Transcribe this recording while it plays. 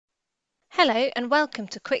Hello and welcome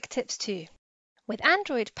to Quick Tips 2. With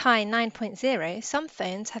Android Pie 9.0, some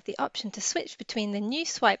phones have the option to switch between the new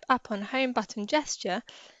swipe up on home button gesture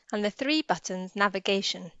and the three buttons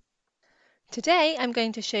navigation. Today I'm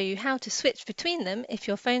going to show you how to switch between them if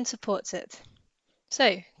your phone supports it.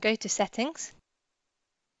 So go to Settings,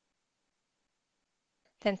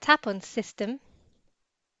 then tap on System.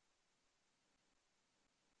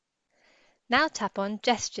 Now tap on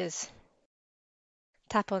Gestures.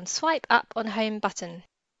 Tap on Swipe up on home button.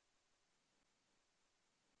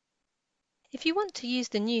 If you want to use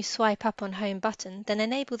the new swipe up on home button, then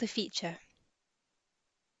enable the feature.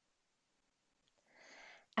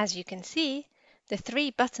 As you can see, the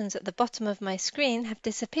three buttons at the bottom of my screen have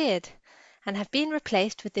disappeared and have been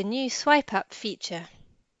replaced with the new Swipe Up feature.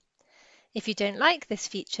 If you don't like this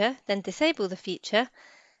feature, then disable the feature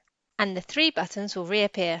and the three buttons will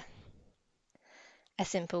reappear. A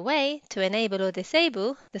simple way to enable or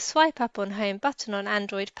disable the Swipe Up on Home button on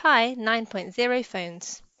Android Pie 9.0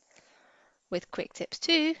 phones. With Quick Tips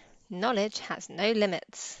 2, knowledge has no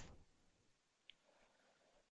limits.